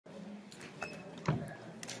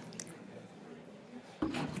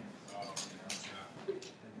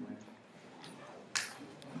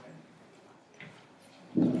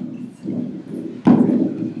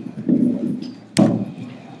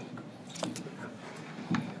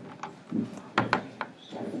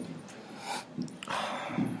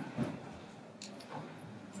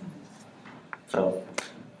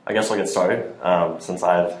I guess I'll get started, since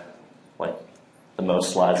I have like the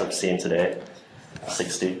most slides I've seen today,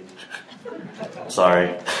 60.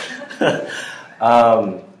 Sorry.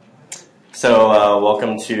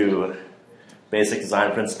 Welcome to Basic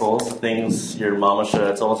Design Principles, the things your mama should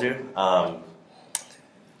have told you. I'm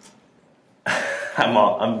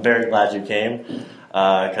very glad you came,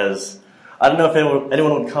 because I don't know if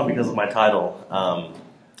anyone would come because of my title,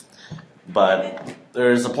 but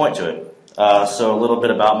there's a point to it. So a little bit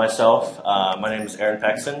about myself. My name is Aaron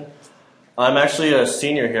Pexon. I'm actually a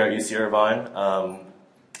senior here at UC Irvine.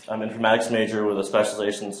 I'm an informatics major with a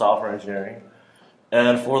specialization in software engineering.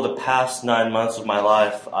 And for the past 9 months of my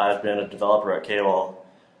life, I've been a developer at KWall.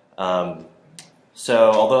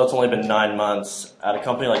 So although it's only been 9 months, at a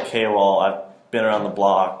company like KWall, I've been around the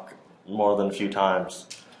block more than a few times.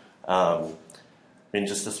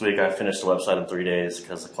 Just this week I finished the website in 3 days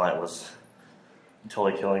because the client was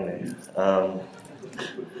totally killing me.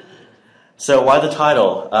 So why the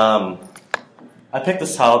title? I picked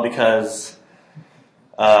this title because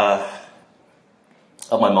of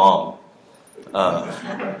my mom.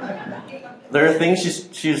 There are things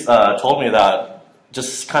she's told me that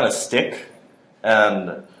just kind of stick,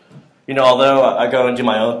 and although I go and do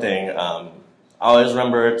my own thing, I always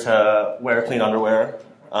remember to wear clean underwear,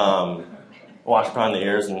 wash behind the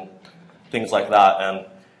ears, and things like that. And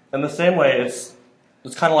in the same way, it's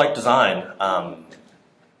kind of like design.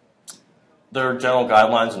 There are general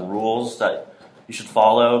guidelines and rules that you should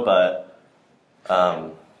follow, but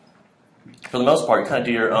for the most part, you kind of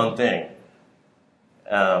do your own thing.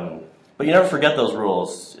 But you never forget those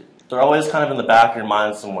rules. They're always kind of in the back of your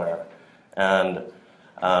mind somewhere. And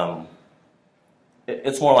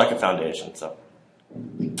it's more like a foundation. So,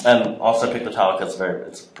 and also pick the title because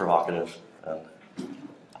it's provocative. And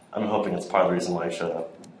I'm hoping it's part of the reason why I showed up.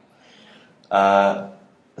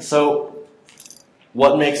 So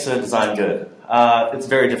what makes a design good? It's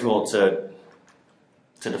very difficult to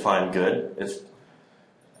define good. It's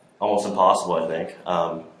almost impossible, I think.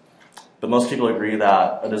 But most people agree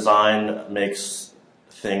that a design makes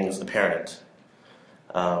things apparent.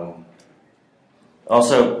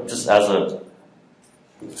 Also, just as a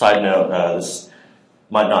side note, this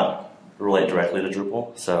might not relate directly to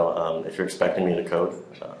Drupal, so if you're expecting me to code,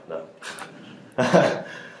 no.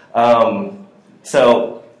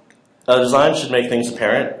 So a design should make things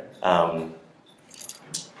apparent.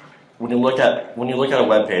 When you look at a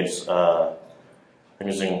web page, I'm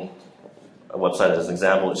using a website as an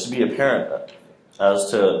example, it should be apparent as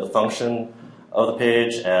to the function of the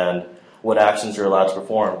page and what actions you're allowed to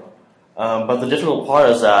perform. But the difficult part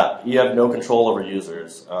is that you have no control over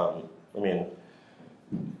users.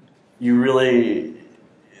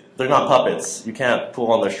 They're not puppets. You can't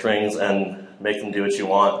pull on their strings and make them do what you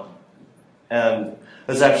want. And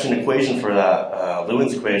there's actually an equation for that,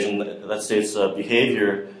 Lewin's equation, that states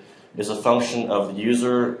behavior is a function of the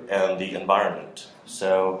user and the environment.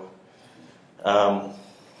 So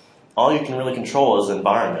all you can really control is the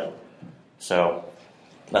environment. So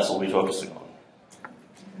that's what we'll be focusing on.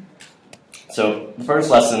 So the first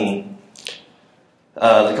lesson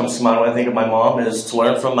that comes to mind when I think of my mom is to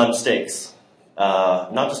learn from my mistakes.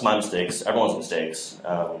 Not just my mistakes, everyone's mistakes.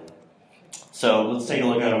 So let's take a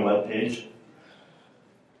look at our web page.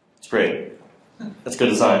 It's great. That's good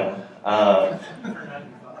design. For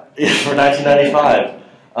 1995.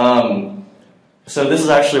 So this is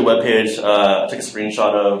actually a web page I took a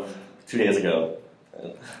screenshot of 2 days ago.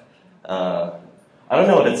 I don't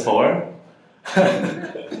know what it's for.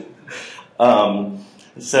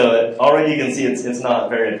 So already you can see it's not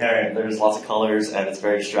very apparent. There's lots of colors and it's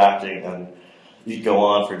very distracting, and you could go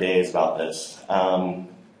on for days about this.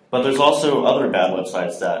 But there's also other bad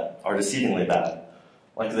websites that are deceivingly bad,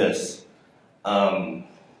 like this.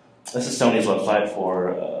 This is Sony's website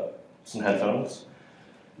for some headphones.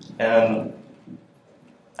 And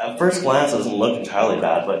at first glance, it doesn't look entirely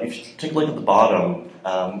bad, but if you take a look at the bottom,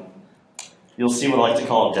 you'll see what I like to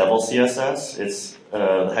call devil CSS. It's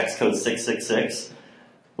the hex code 666,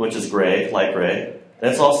 which is gray, light gray.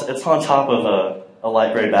 And it's on top of a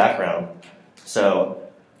light gray background. So,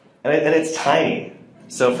 and it's tiny.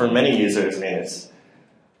 So for many users,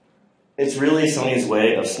 it's really Sony's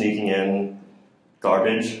way of sneaking in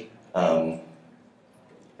garbage and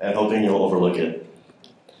hoping you'll overlook it,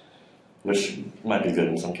 which might be good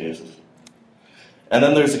in some cases. And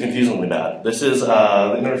then there's the confusingly bad. This is the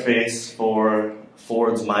interface for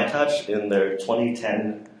Ford's MyTouch in their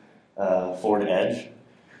 2010 Ford Edge.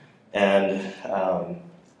 And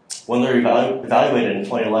when they were evaluated in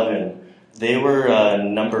 2011, they were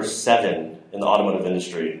number 7 in the automotive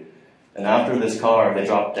industry. And after this car, they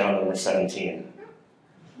dropped down to number 17.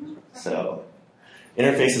 So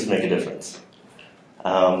Interfaces make a difference.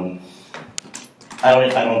 I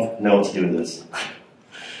don't know what to do with this.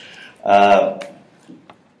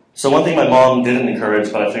 So one thing my mom didn't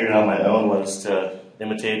encourage, but I figured out on my own, was to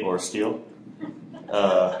imitate or steal.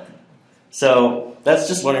 So that's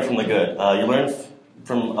just learning from the good. You learn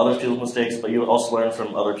from other people's mistakes, but you also learn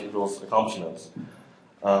from other people's accomplishments.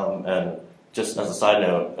 And just as a side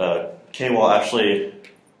note, K-Wall actually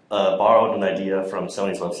borrowed an idea from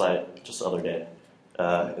Sony's website just the other day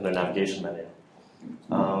in their navigation menu.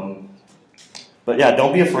 But yeah,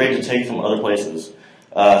 don't be afraid to take from other places.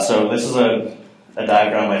 So this is a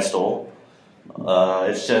diagram I stole.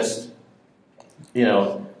 It's just,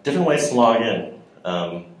 different ways to log in.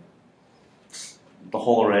 The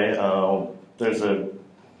whole array. There's a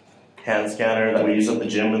hand scanner that we use at the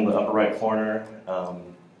gym in the upper right corner.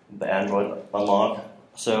 The Android unlock.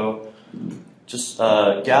 So just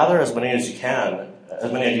gather as many as you can,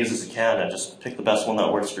 as many ideas as you can, and just pick the best one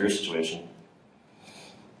that works for your situation.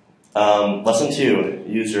 Lesson 2,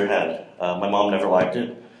 use your head. My mom never liked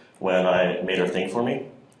it when I made her think for me.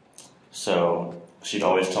 So she'd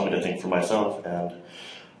always tell me to think for myself. And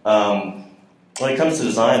when it comes to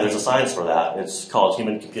design, there's a science for that. It's called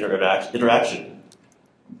human-computer interaction.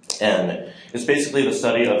 And it's basically the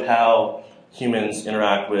study of how humans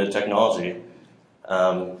interact with technology.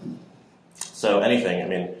 So anything,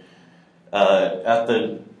 in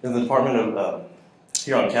the department of,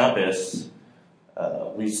 here on campus,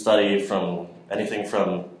 we study from anything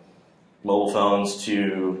from mobile phones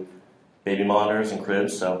to baby monitors and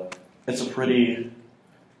cribs, so it's a pretty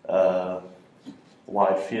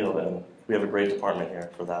wide field, and we have a great department here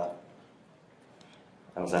for that.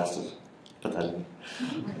 I was asked to put that in.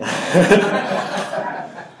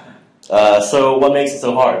 So what makes it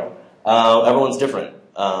so hard? Everyone's different.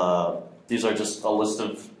 These are just a list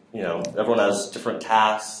of, everyone has different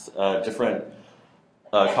tasks, different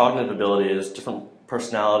cognitive abilities, different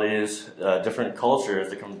personalities, different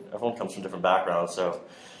cultures. Everyone comes from different backgrounds, so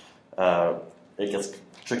it gets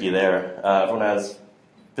tricky there. Everyone has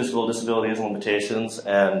physical disabilities and limitations,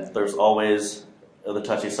 and there's always the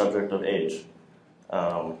touchy subject of age.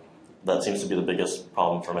 That seems to be the biggest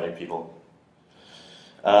problem for many people.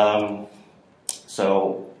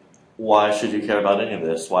 So why should you care about any of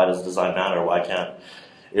this? Why does design matter? Why can't,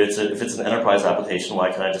 if it's an enterprise application, why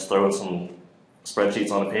can't I just throw in some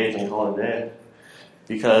spreadsheets on a page and call it a day?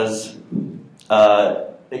 Because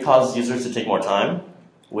it causes users to take more time,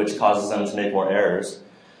 which causes them to make more errors,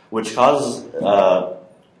 which causes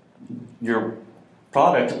your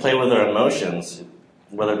product to play with their emotions,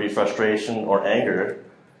 whether it be frustration or anger,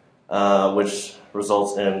 which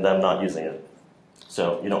results in them not using it.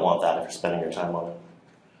 So you don't want that if you're spending your time on it.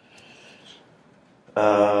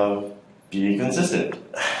 Be consistent.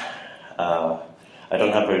 I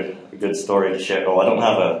don't have a good story to share. Oh, I don't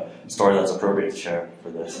have a story that's appropriate to share for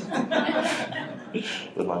this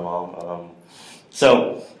with my mom.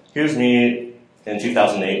 So here's me in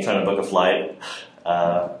 2008 trying to book a flight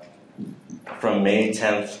from May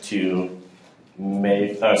 10th to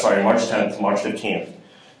March 10th to March 15th.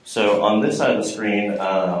 So on this side of the screen,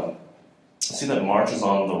 see that March is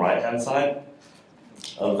on the right-hand side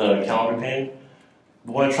of the calendar pane.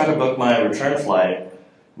 But when I try to book my return flight,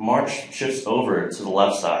 March shifts over to the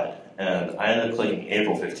left side, and I ended up clicking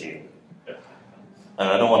April 15th. And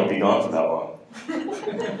I don't want to be gone for that long.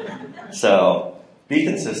 So be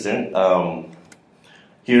consistent.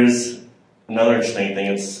 Here's another interesting thing.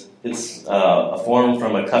 It's a form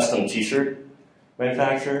from a custom T-shirt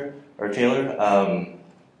manufacturer or tailor.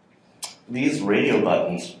 These radio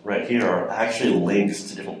buttons right here are actually links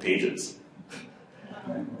to different pages.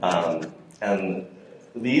 And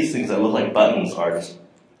these things that look like buttons are just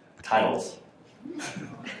titles.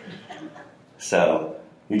 So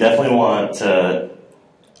you definitely want to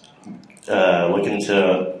look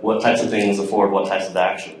into what types of things afford what types of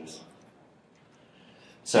actions.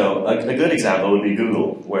 So a good example would be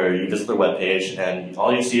Google, where you visit their webpage and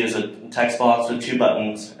all you see is a text box with 2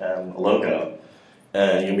 buttons and a logo,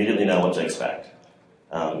 and you immediately know what to expect.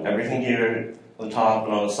 Everything here on the top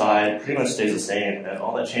and on the side pretty much stays the same, and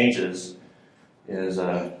all that changes is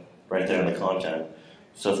right there in the content.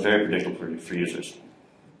 So it's very predictable for users.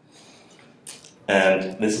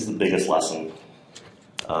 And this is the biggest lesson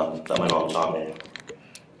that my mom taught me.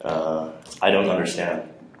 I don't understand.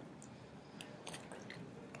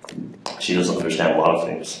 She doesn't understand a lot of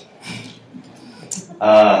things.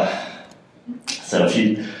 So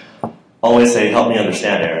she'd always say, help me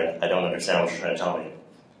understand, Aaron. I don't understand what you're trying to tell me.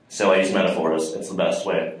 So I use metaphors. It's the best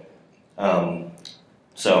way.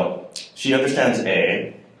 So she understands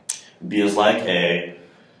A. B is like A.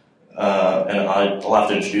 And I'll have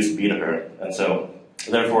to introduce B to her. And so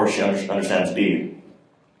Therefore, she understands B.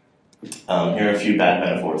 Here are a few bad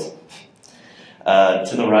metaphors.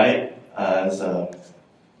 To the right is a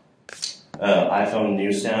iPhone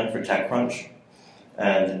newsstand for TechCrunch,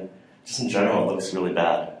 and just in general, it looks really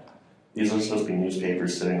bad. These are supposed to be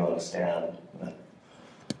newspapers sitting on a stand.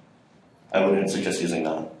 I wouldn't suggest using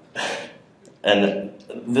that. And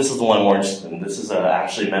this is the one I'm more interested in. This is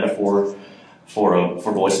actually a metaphor for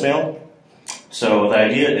voicemail. So the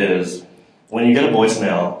idea is, when you get a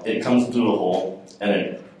voicemail, it comes through a hole and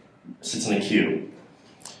it sits in a queue.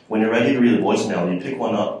 When you're ready to read the voicemail, you pick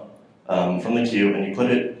one up from the queue and you put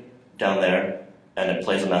it down there and it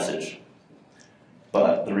plays a message.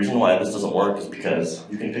 But the reason why this doesn't work is because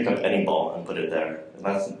you can pick up any ball and put it there. And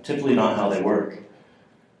that's typically not how they work.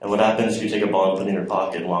 And what happens if you take a ball and put it in your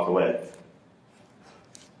pocket and walk away?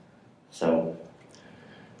 So,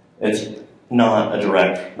 it's not a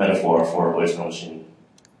direct metaphor for a voicemail machine.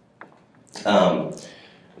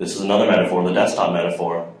 This is another metaphor, the desktop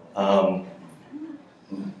metaphor.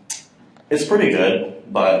 It's pretty good,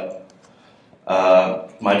 but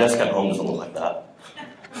my desk at home doesn't look like that.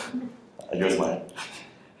 Yours might.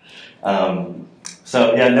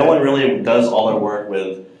 So yeah, no one really does all their work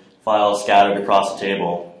with files scattered across the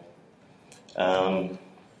table. And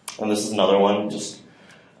this is another one, just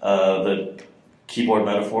the keyboard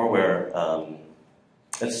metaphor, where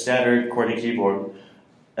it's a standard QWERTY keyboard,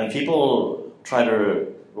 and people try to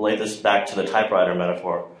relate this back to the typewriter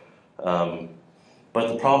metaphor. But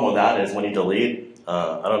the problem with that is when you delete,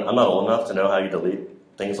 I'm not old enough to know how you delete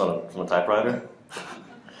things from a typewriter,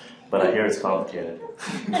 but I hear it's complicated.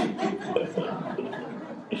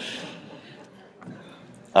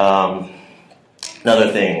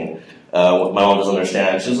 Another thing, what my mom doesn't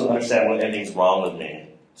understand, she doesn't understand when anything's wrong with me.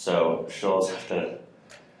 So she'll always have to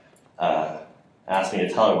ask me to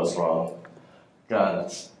tell her what's wrong.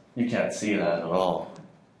 God, you can't see that at all,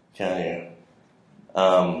 can you?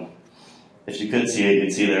 If you could see it,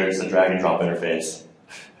 you'd see there's a drag and drop interface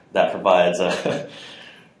that provides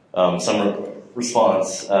some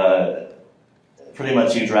response. Pretty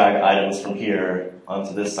much you drag items from here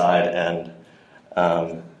onto this side, and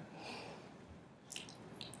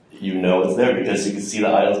you know it's there because you can see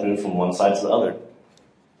the items move from one side to the other.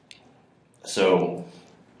 So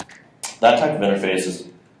that type of interface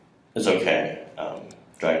is okay,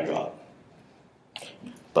 drag and drop.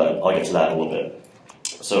 But I'll get to that in a little bit.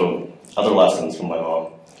 So other lessons from my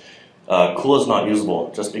mom. Cool is not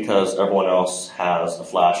usable. Just because everyone else has a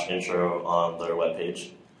Flash intro on their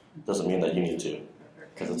webpage doesn't mean that you need to.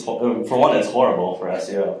 Because for one, it's horrible for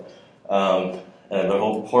SEO. And they're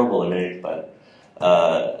horrible to make, but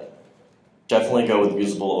definitely go with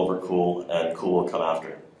usable over cool, and cool will come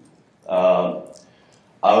after. I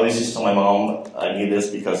always used to tell my mom, I need this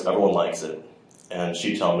because everyone likes it. And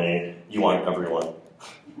she'd tell me, you aren't everyone.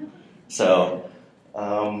 So,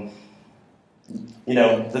 you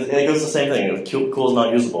know, it goes the same thing. Cool is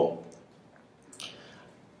not usable.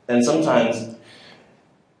 And sometimes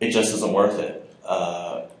it just isn't worth it.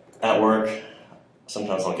 At work,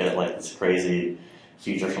 sometimes I'll get like this crazy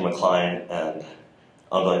feature from a client, and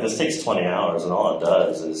I'll be like, this takes 20 hours, and all it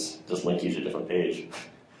does is just link you to a different page.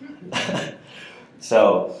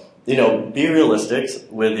 So, you know, be realistic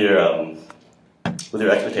with your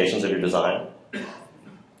expectations of your design,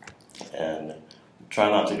 and try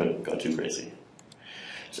not to go too crazy.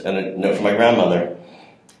 So, and a note from my grandmother: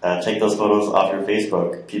 take those photos off your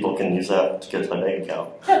Facebook. People can use that to get to my bank account.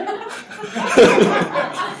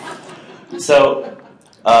 So,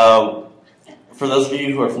 for those of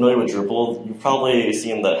you who are familiar with Drupal, you've probably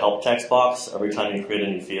seen the help text box every time you create a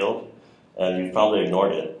new field, and you've probably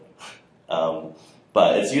ignored it.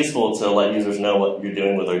 But it's useful to let users know what you're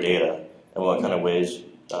doing with their data and what kind of ways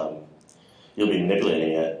you'll be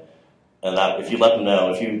manipulating it. And that, if you let them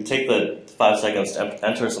know, if you take the 5 seconds to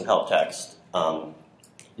enter some help text,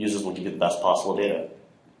 users will give you the best possible data.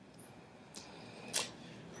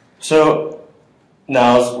 So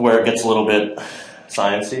now is where it gets a little bit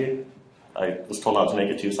sciencey. I was told not to make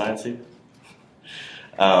it too sciencey.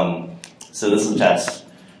 So this is a test.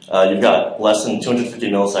 You've got less than 250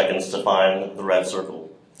 milliseconds to find the red circle.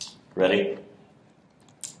 Ready?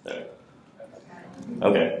 There.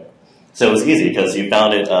 Okay. So it was easy because you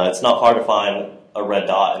found it. It's not hard to find a red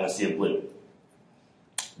dot in a sea of blue.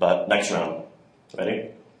 But next round. Ready?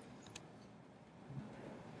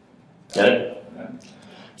 Get it?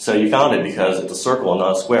 So you found it because it's a circle and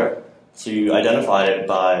not a square. So you identified it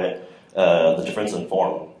by the difference in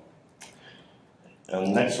form.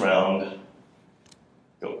 And next round,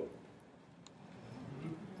 go.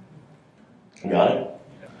 You got it?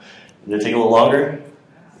 Did it take a little longer?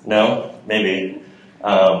 No? Maybe.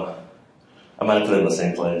 I I might have put it in the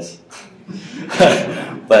same place.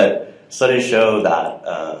 But studies show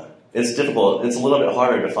that it's difficult. It's a little bit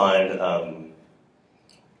harder to find,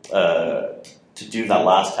 to do that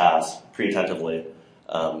last task pre-attentively.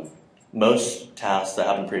 Most tasks that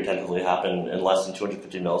happen pre-attentively happen in less than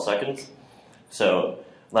 250 milliseconds. So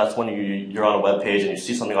that's when you're on a web page and you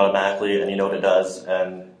see something automatically and you know what it does,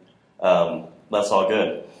 and that's all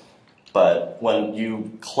good. But when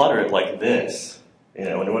you clutter it like this,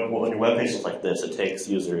 when your web page is like this, it takes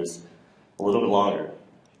users a little bit longer.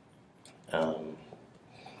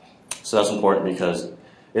 So that's important because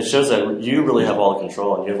it shows that you really have all the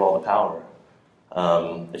control and you have all the power.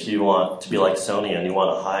 If you want to be like Sony and you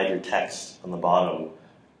want to hide your text on the bottom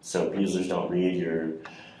so users don't read your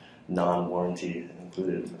non-warranty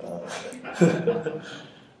included,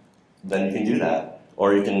 then you can do that.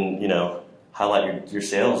 Or you can, highlight your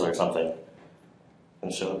sales or something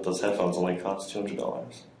and show that those headphones only cost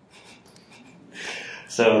 $200.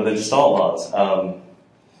 So the Gestalt laws.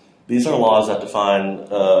 These are laws that define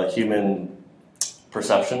human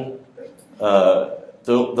perception.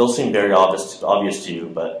 They'll seem very obvious to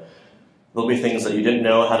you, but there'll be things that you didn't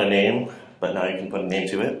know how to name, but now you can put a name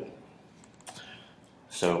to it.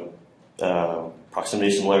 So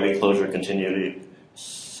proximity, similarity, closure, continuity,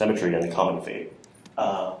 symmetry, and common fate.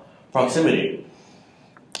 Proximity.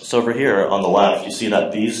 So over here on the left, you see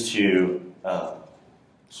that these two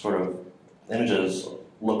sort of images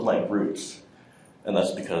look like groups, and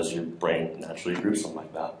that's because your brain naturally groups them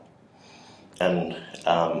like that. And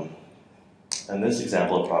in this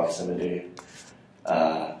example of proximity,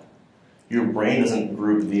 your brain doesn't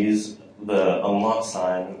group the unlock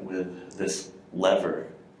sign with this lever.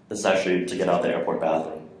 This is actually to get out the airport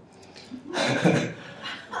bathroom.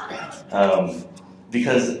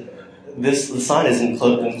 Because the sign is in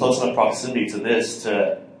close enough proximity to this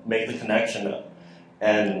to make the connection.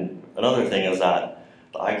 And another thing is that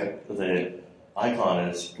the icon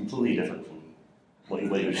is completely different from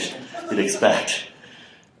what you'd expect.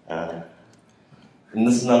 And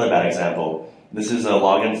this is another bad example. This is a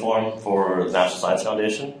login form for the National Science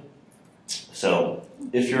Foundation. So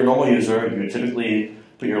if you're a normal user, you would typically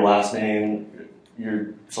put your last name,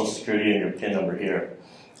 your social security, and your PIN number here,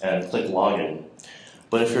 and click login.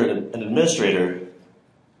 But if you're an administrator,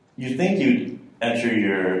 you think you'd enter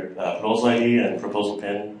your proposal ID and proposal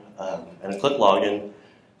PIN and click login,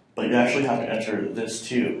 but you actually have to enter this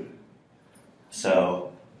too.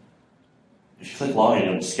 So if you click login,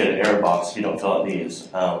 you'll just get an error box if you don't fill out these.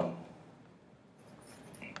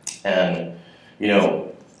 And,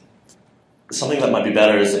 something that might be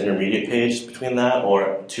better is the intermediate page between that,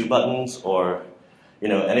 or two buttons, or,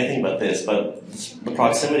 anything but this. But the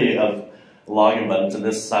proximity of the login button to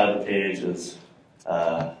this side of the page is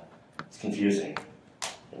confusing.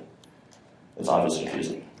 It's obviously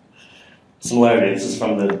confusing. Similarity, this is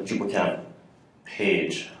from the Drupal camp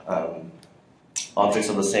page. Objects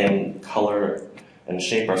of the same color and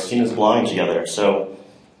shape are seen as belonging together. So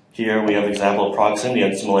here we have an example of proximity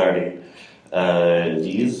and similarity.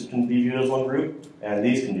 These can be viewed as one group, and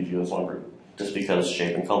these can be viewed as one group, just because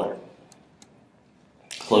shape and color.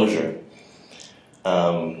 Closure.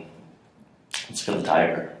 Let's go to the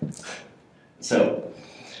tiger. So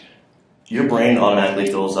your brain automatically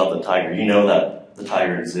fills out the tiger. You know that the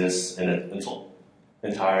tiger exists in its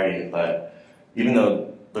entirety, but even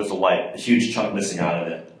though there's a huge chunk missing out of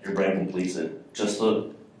it, your brain completes it just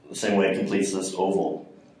the same way it completes this oval.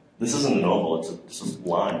 This isn't an oval, it's a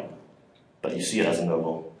line, but you see it as an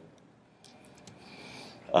oval.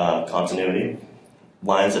 Continuity.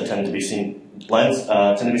 Lines tend to be seen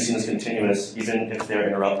as continuous even if they're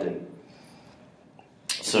interrupted.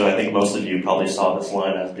 So I think most of you probably saw this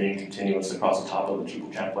line as being continuous across the top of the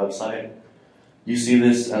Drupal camp website. You see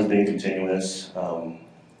this as being continuous,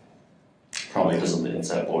 probably because of the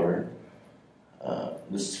inset border.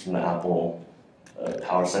 This is from the Apple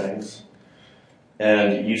power settings.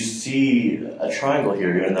 And you see a triangle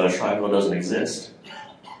here, even though a triangle doesn't exist.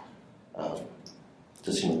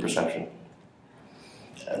 Just human perception.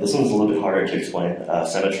 This one's a little bit harder to explain.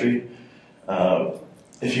 Symmetry.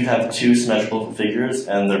 If you have two symmetrical figures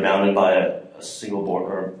and they're bounded by a single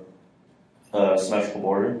border, or a symmetrical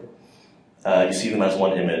border, you see them as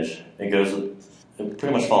one image. It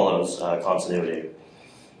pretty much follows continuity.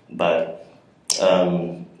 But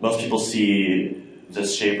most people see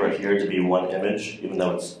this shape right here to be one image, even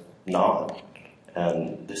though it's not.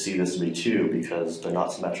 And they see this to be two because they're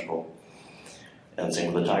not symmetrical. And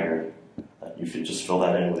same with the tiger. You should just fill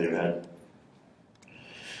that in with your head.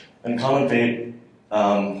 And common fate,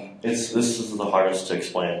 this is the hardest to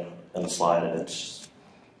explain in the slide.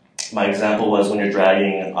 My example was when you're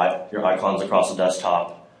dragging your icons across the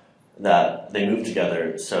desktop, that they move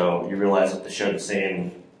together, so you realize that they share the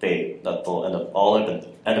same fate, that they'll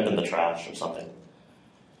end up in the trash or something.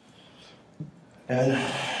 And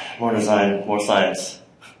more design, more science.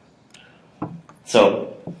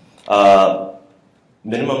 So,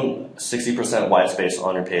 minimum 60% white space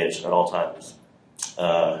on your page at all times.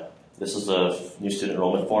 This is a new student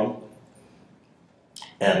enrollment form,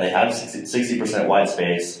 and they have 60% white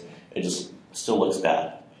space. It just still looks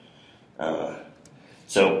bad.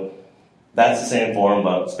 So that's the same form,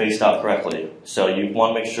 but spaced out correctly. So you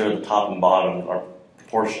want to make sure the top and bottom are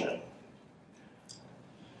proportionate.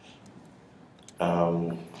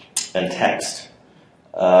 And text.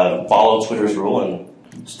 Follow Twitter's rule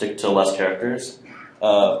and stick to less characters.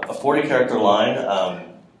 A 40-character line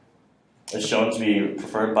is shown to be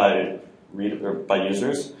preferred by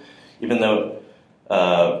users, even though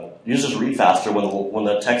users read faster when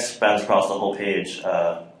the text spans across the whole page.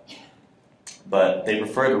 But they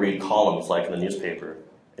prefer to read columns like in the newspaper.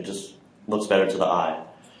 It just looks better to the eye.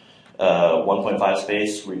 1.5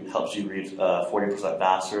 space helps you read 40%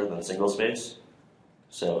 faster than single space.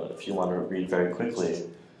 So if you want to read very quickly,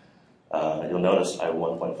 you'll notice I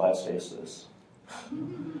 1.5 space this.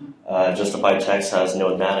 Justified text has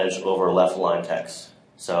no advantage over left-aligned text,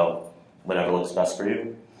 so whatever looks best for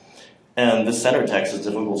you. And the center text is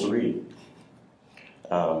difficult to read.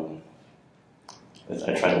 I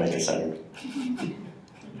try to make it centered.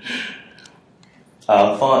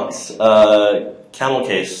 Fonts. Camel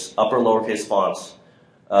case, upper lowercase fonts.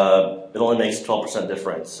 It only makes 12%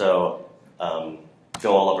 difference, so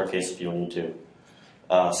go all uppercase if you need to.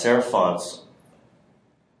 Serif fonts.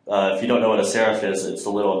 If you don't know what a serif is, it's a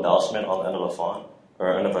little embellishment on the end of a font,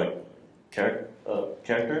 or end of a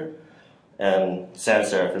character. And sans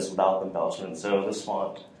serif is without embellishment. So this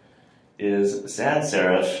font is sans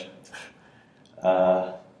serif.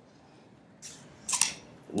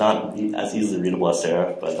 Not as easily readable as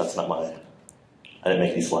serif, but that's not I didn't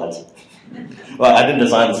make these slides. Well, I didn't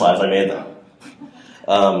design the slides, I made them.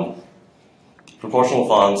 Proportional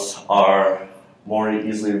fonts are more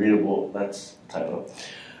easily readable, that's a typo,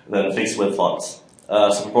 than fixed width fonts.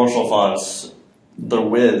 So proportional fonts, the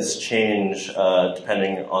widths change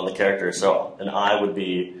depending on the character. So an I would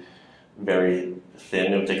be very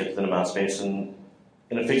thin, it would take a thin amount of space, and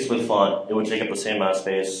in a fixed width font, it would take up the same amount of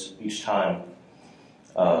space each time.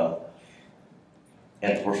 And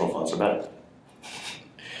proportional fonts are better.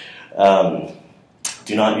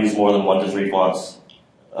 Do not use more than 1 to 3 fonts,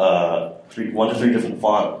 1 to 3 different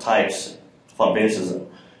font types, font bases,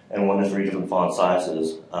 and 1 to 3 different font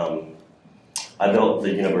sizes. I built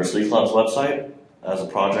the University Club's website as a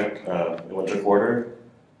project in winter quarter.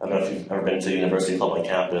 I don't know if you've ever been to the University Club on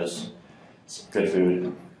campus. It's good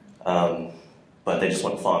food. But they just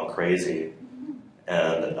went font crazy.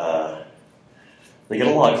 And they get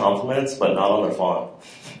a lot of compliments, but not on their font.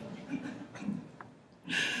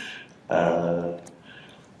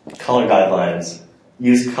 Color guidelines.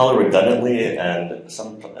 Use color redundantly and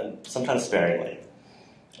sometimes sparingly.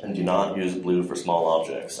 And do not use blue for small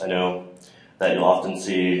objects. I know that you'll often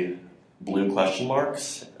see blue question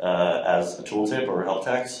marks as a tooltip or help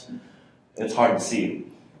text. It's hard to see.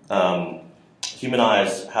 Human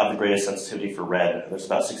eyes have the greatest sensitivity for red. There's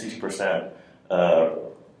about 62%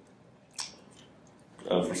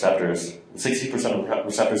 of receptors. 60% of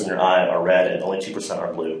receptors in your eye are red, and only 2%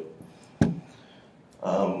 are blue.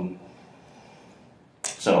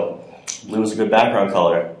 So blue is a good background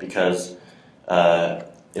color because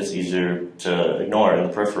it's easier to ignore in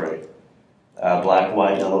the periphery. Black,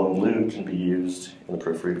 white, yellow, and blue can be used in the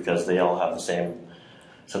periphery because they all have the same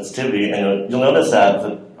sensitivity. And you'll notice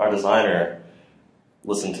that our designer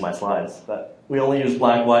listened to my slides, that we only use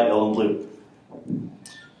black, white, yellow, and blue.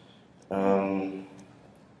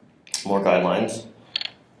 More guidelines.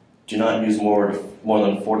 Do not use more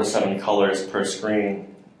than 4 to 7 colors per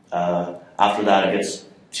screen. After that, it gets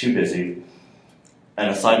too busy. And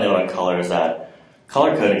a side note on color is that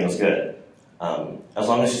color coding is good, as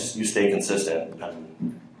long as you stay consistent. I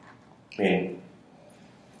mean,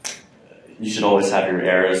 you should always have your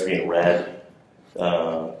arrows being red,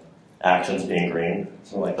 actions being green,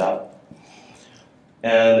 something like that.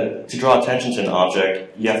 And to draw attention to an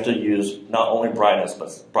object, you have to use not only brightness, but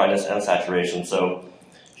brightness and saturation. So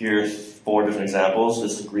here are 4 different examples.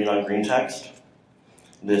 This is green on green text.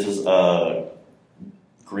 This is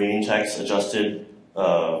green text adjusted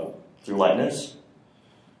through lightness,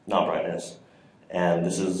 not brightness. And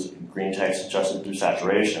this is green text adjusted through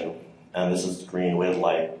saturation. And this is green with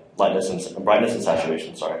brightness and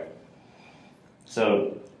saturation, sorry.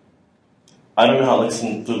 So I don't know how it looks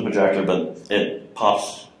through the projector, but it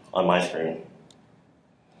pops on my screen.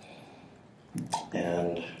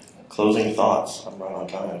 And closing thoughts. I'm right on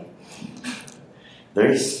time.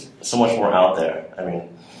 There's so much more out there. I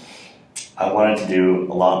mean, I wanted to do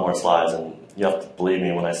a lot more slides, and you have to believe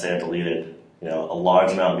me when I say I deleted, a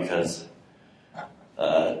large amount because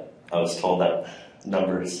I was told that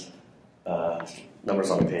numbers on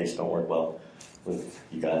the page don't work well with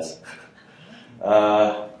you guys.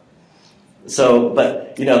 But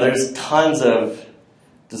there's tons of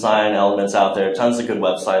design elements out there, tons of good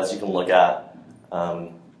websites you can look at.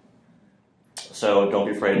 So don't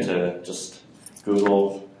be afraid to just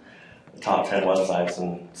Google top 10 websites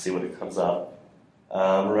and see what it comes up.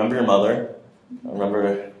 Remember your mother.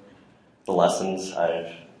 Remember the lessons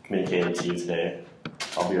I've communicated to you today.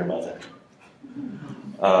 I'll be your mother.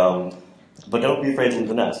 But don't be afraid to leave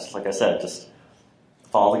the nest. Like I said, just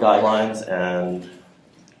follow the guidelines and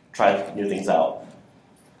try new things out.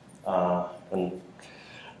 And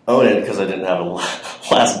own it, because I didn't have a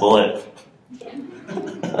last bullet.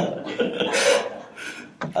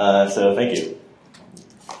 So thank you.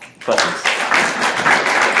 Questions?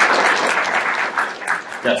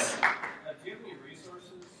 Yes? Do you have any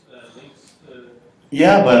resources, links to...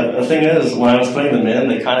 Yeah, but the thing is, when I was putting them in,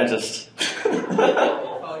 they kind of just... 70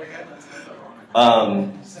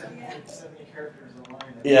 characters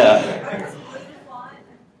online. Yeah.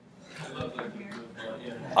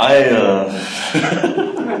 I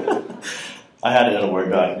had it in a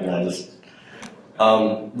Word doc, and I just...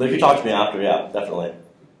 but if you talk to me after, yeah, definitely. Are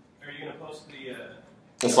you going to post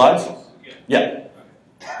the slides? Yeah. Yeah.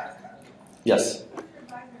 Yes.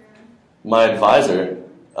 My advisor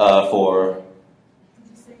for...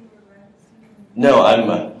 No,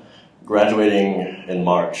 I'm graduating in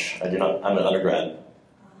March. I'm an undergrad.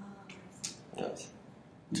 Yes.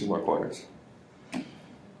 2 more quarters.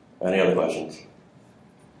 Any other questions?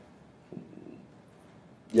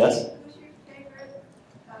 Yes? Who's your favorite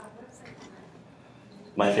website designer?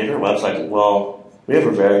 My favorite website? Well, we have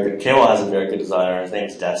a very good... KWAL has a very good designer. His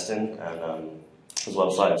name's Destin, and his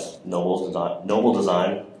website's Noble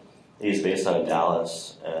Design. He's based out of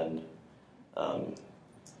Dallas, and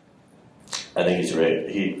I think he's great.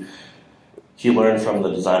 He learned from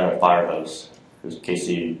the designer at Firehose, who's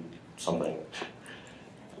Casey something.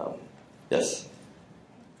 Yes?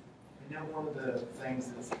 I know one of the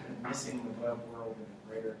things that's kind of missing in the web world in a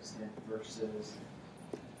greater extent versus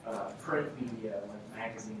print media like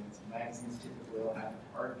magazines. Magazines typically will have an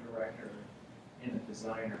art director and a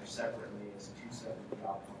designer separately as 2 separate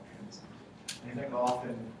job functions. And I think often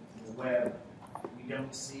in the web, we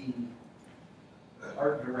don't see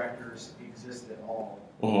art directors exist at all,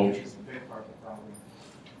 which is a big part of the problem.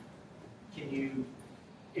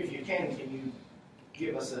 If you can you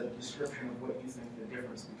give us a description of what you think the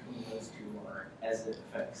difference between those two are as it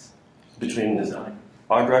affects Between design?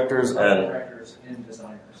 art directors and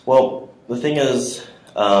designers. Well, the thing is,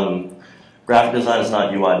 graphic design is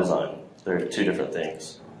not UI design. They're 2 different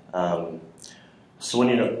things. So when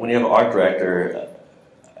you have an art director,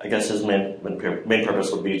 I guess his main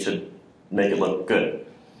purpose would be to make it look good,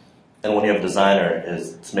 and when you have a designer,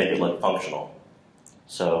 is to make it look functional.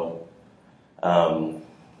 So,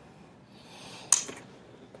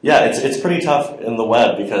 yeah, it's pretty tough in the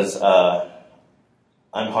web because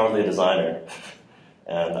I'm hardly a designer,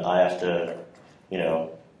 and I have to,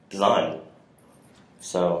 design.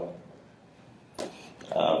 So,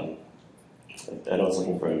 I was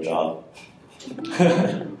looking for a job.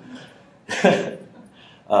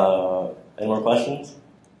 Any more questions?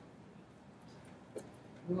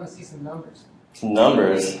 We want to see some numbers. Some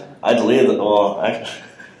numbers? I deleted them. Well,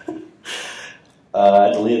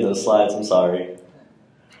 I deleted those slides. I'm sorry.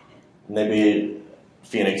 Maybe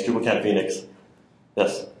Phoenix, Drupal Camp Phoenix.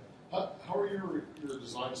 Yes? How are your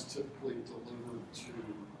designs typically delivered to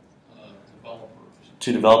developers?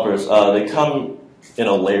 To developers, they come in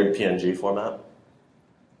a layered PNG format.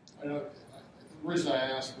 I know, the reason I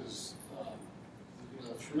ask is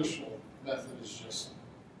the traditional method is just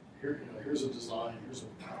here's a design, here's a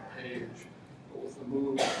page, but with the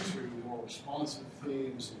move to more responsive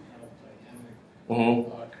themes and kind of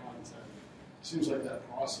dynamic content, it seems like that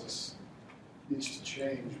process needs to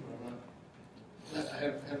change. But I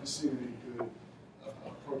haven't seen any good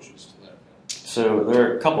approaches to that yet. So there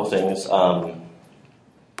are a couple of things.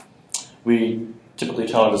 We typically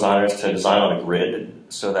tell our designers to design on a grid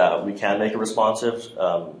so that we can make it responsive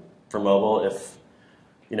for mobile. If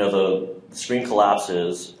the screen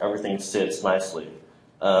collapses, everything sits nicely.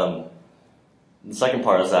 The second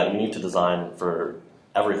part is that you need to design for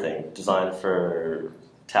everything. Design for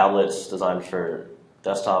tablets, design for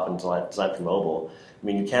desktop, and design for mobile. I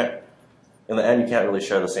mean, in the end, you can't really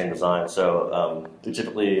share the same design. So we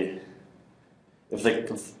typically, if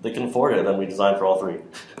they can afford it, then we design for all 3.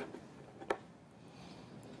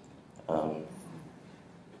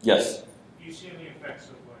 Yes. Do you see any effects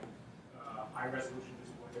of like high resolution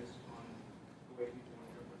displays on the way people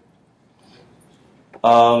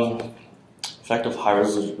interpret? Effect of high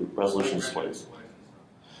resolution displays. And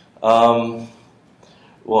stuff.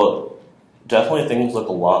 Well, definitely things look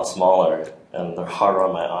a lot smaller, and they're harder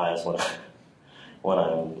on my eyes when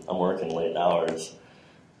I'm working late hours.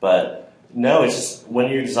 But no, it's just when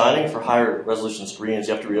you're designing for higher resolution screens,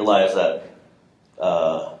 you have to realize that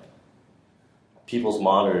people's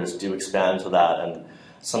monitors do expand to that, and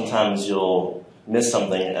sometimes you'll miss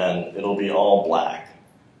something and it'll be all black,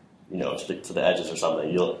 to the edges or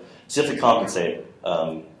something. So you have to compensate.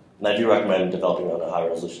 And I do recommend developing on a high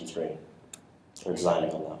resolution screen or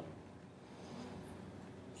designing on that.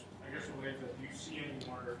 I guess related to that, do you see any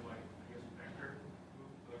more like vector,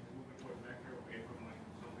 like moving toward vector away from like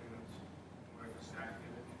something that's more like a static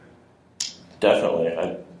image? Definitely.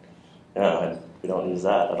 We don't use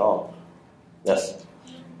that at all. Yes?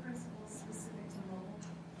 Principles specific to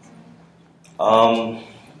mobile?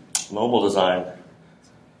 Mobile design.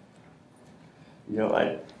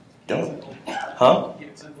 I don't. Huh? Keep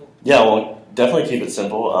it simple. Yeah, well, definitely keep it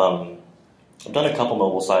simple. I've done a couple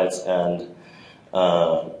mobile sites, and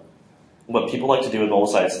what people like to do with mobile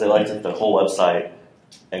sites, they like to take the whole website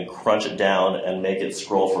and crunch it down and make it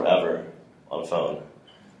scroll forever on a phone.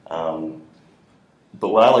 But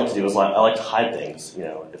what I like to do is I like to hide things.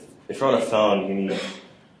 If you're on a phone,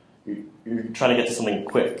 you're trying to get to something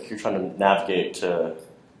quick. You're trying to navigate to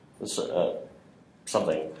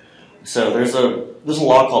something. So there's a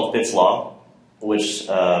law called Fitts law, which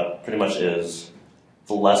pretty much is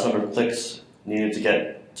the less number of clicks needed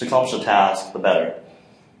to accomplish a task, the better.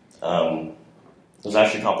 There's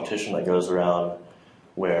actually a competition that goes around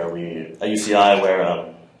where at UCI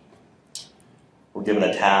where we're given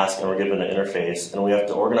a task and we're given an interface, and we have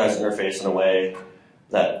to organize the interface in a way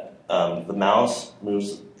that the mouse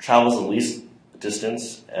travels the least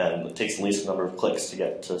distance and it takes the least number of clicks to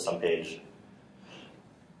get to some page.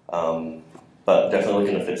 But definitely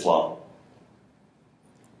looking at Fitts law.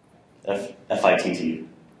 F-I-T-T.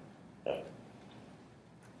 Yeah.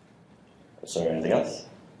 Is there anything else?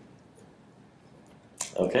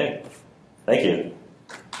 Okay. Thank you.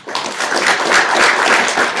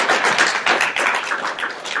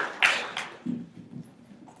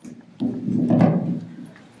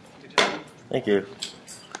 Thank you.